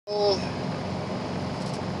Well,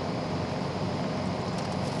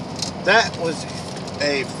 that was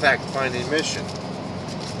a fact-finding mission.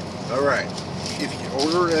 Alright, if you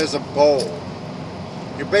order it as a bowl,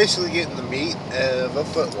 you're basically getting the meat of a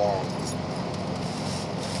foot long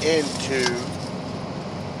into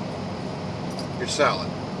your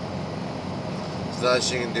salad.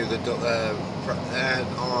 Thus you can do the add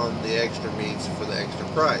on the extra meats for the extra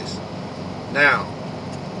price. Now,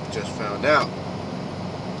 just found out,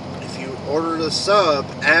 if you order the sub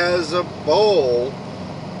as a bowl,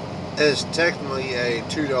 it's technically a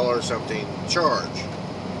 $2 something charge.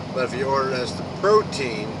 But if you order it as the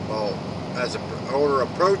protein bowl, order a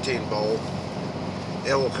protein bowl,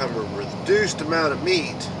 it will come with a reduced amount of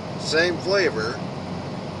meat, same flavor,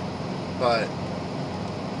 but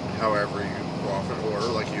however you often order,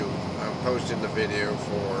 like I'm posting the video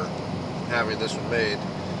for having this one made.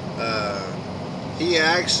 He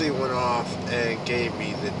actually went off and gave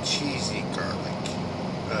me the cheesy garlic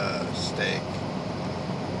steak,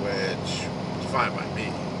 which is fine by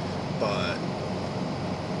me, but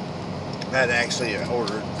I'd actually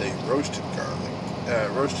ordered the roast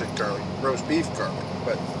beef garlic,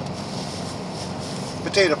 but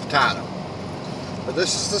potato. But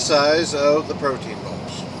this is the size of the protein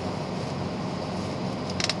bowls.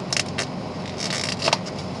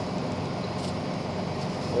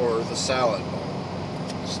 Or the salad bowl.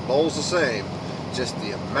 This bowl's the same, just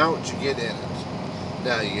the amount you get in it.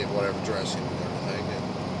 Now you get whatever dressing and everything, and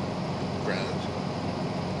granted,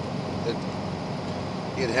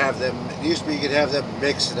 you could have them, it used to be you could have them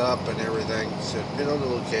mix it up and everything, so depending on the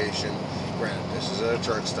location. Granted, this is at a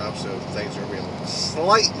truck stop, so things are going to be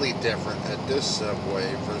slightly different at this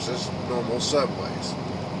Subway versus normal Subways.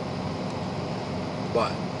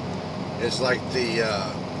 But it's like the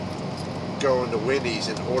going to Wendy's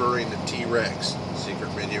and ordering the T-Rex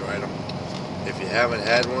secret menu item. If you haven't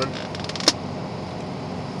had one,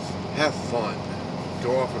 have fun.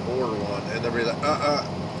 Go off and order one, and they'll be like,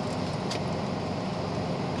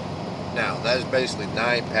 Now, that is basically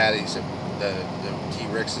 9 patties of the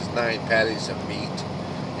T-Rex is 9 patties of meat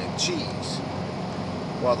and cheese.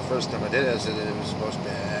 Well, the first time I did it, I said that it was supposed to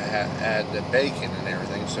add the bacon and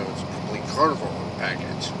everything, so it's a complete carnivore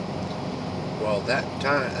package. Well,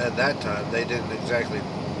 at that time, they didn't exactly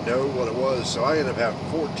know what it was, so I ended up having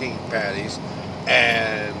 14 patties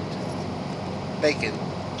and bacon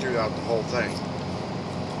throughout the whole thing.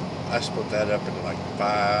 I split that up into like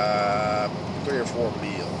 3 or 4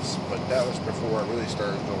 meals, but that was before I really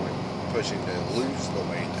started pushing to lose the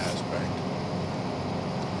weight aspect.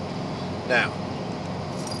 Now,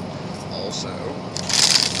 also,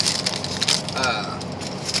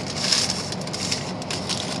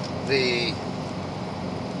 the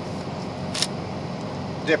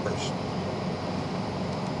dippers.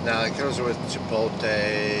 Now it comes with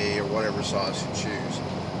chipotle or whatever sauce you choose.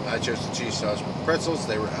 I chose the cheese sauce with pretzels.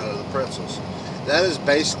 They were out of the pretzels. That is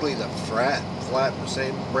basically the flat,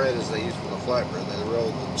 same bread as they use for the flatbread. They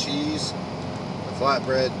roll the cheese, the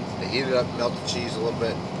flatbread, they heat it up, melt the cheese a little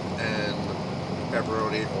bit, and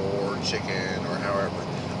pepperoni or chicken or however.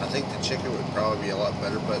 I think the chicken would probably be a lot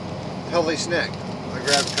better, but healthy snack. I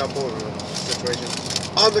grabbed a couple of situations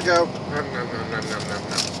on the go. Nom, nom, nom, nom, nom, nom,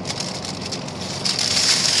 nom.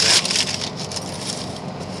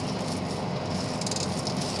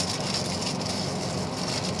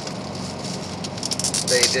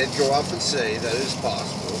 They did go off and say that it is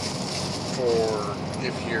possible for,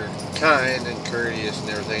 if you're kind and courteous and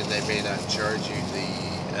everything, they may not charge you the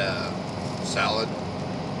salad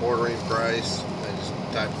ordering price. They just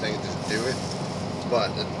type of thing, just do it.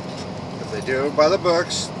 But if they do it by the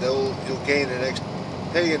books, you'll gain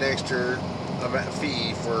pay an extra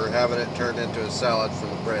fee for having it turned into a salad from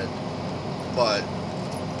the bread. But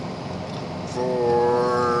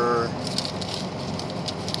for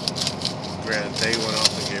granted, they went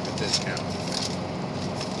off and gave a discount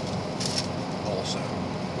also,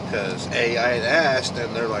 because I had asked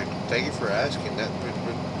and they're like, thank you for asking. That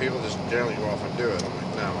people just generally go off and do it. I'm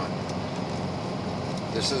like, no,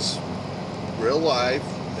 this is real life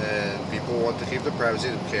and people want to keep the privacy.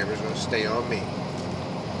 The camera's going to stay on me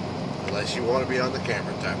unless you want to be on the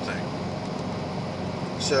camera type thing.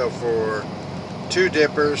 So for 2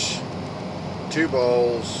 dippers, 2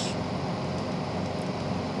 bowls,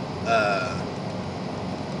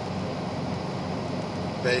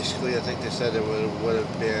 basically, I think they said it would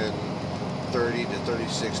have been $30 to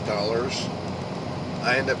 $36.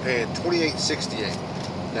 I ended up paying $28.68.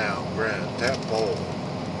 Now, granted, that bowl,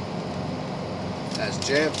 as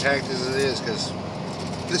jam-packed as it is, because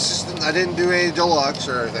this is, I didn't do any deluxe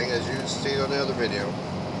or anything, as you see on the other video.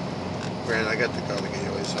 Granted, I got the garlic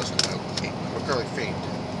aioli sauce because I'm a garlic fiend.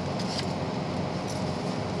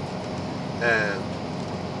 And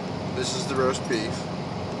this is the roast beef.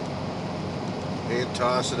 You can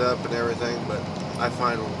toss it up and everything, but I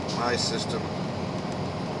find my system,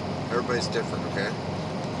 everybody's different, okay?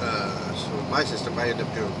 So with my system, I end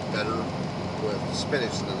up doing better with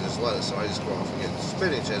spinach than just lettuce, so I just go off and get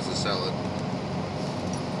spinach as a salad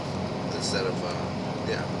instead of,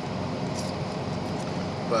 yeah.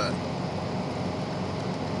 But,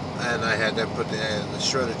 and I had them put the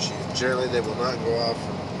shredded cheese. Generally, they will not go off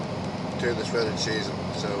to the shredded cheese,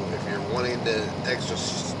 so if you're wanting the extra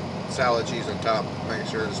salad cheese on top, make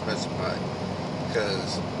sure to specify,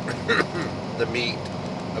 because the meat,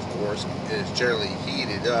 of course, is generally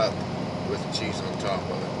heated up with the cheese on top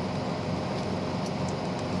of it.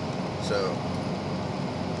 So,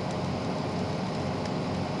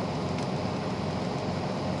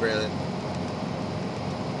 granted,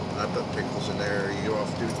 I put pickles in there. You go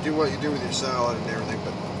off, do what you do with your salad and everything,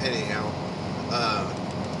 but anyhow,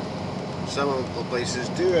 some of the places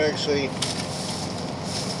do actually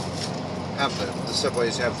have the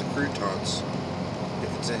Subways have the croutons.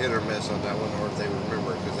 It's a hit or miss on that one, or if they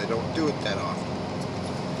remember, because they don't do it that often.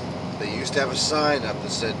 They used to have a sign up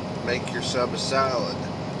that said, make your sub a salad.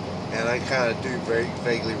 And I kind of do very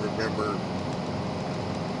vaguely remember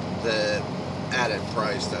the added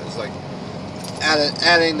price. That's like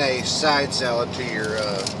adding a side salad to your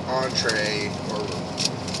entree or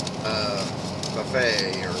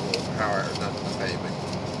buffet, or however, not buffet,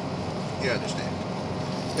 but you understand.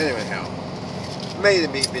 Anyway, may the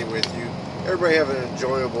meat be with you. Everybody have an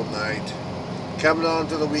enjoyable night. Coming on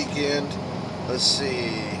to the weekend, let's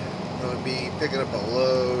see, I'm going to be picking up a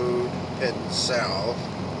load heading south.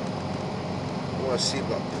 I want to see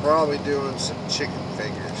about probably doing some chicken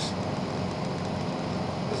fingers,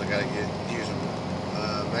 because I got to use them.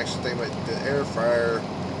 I'm actually thinking about the air fryer.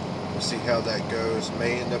 We'll see how that goes.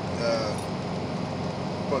 May end up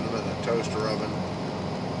putting them in a toaster oven.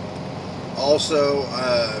 Also,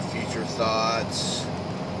 future thoughts.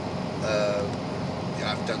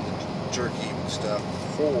 Yeah, I've done the jerky stuff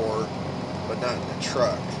before, but not in the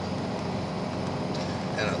truck.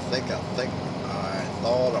 And I think I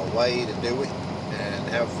thought a way to do it and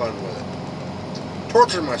have fun with it.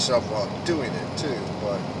 Torture myself while doing it too,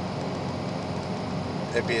 but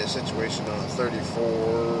it'd be a situation on a 34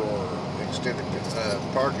 or extended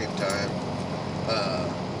parking time,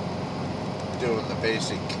 doing the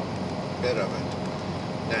basic bit of it.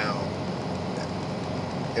 Now,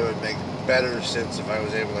 it would make better sense if I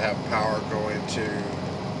was able to have power going to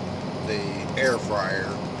the air fryer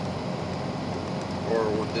or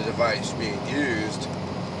with the device being used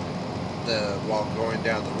while going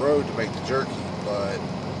down the road to make the jerky, but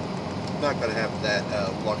I'm not going to have that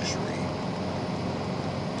luxury.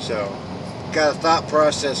 So, got a thought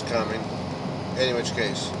process coming. In which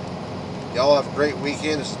case, y'all have a great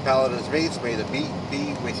weekend. This is Paladin's Meats. May the meat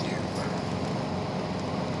be with you.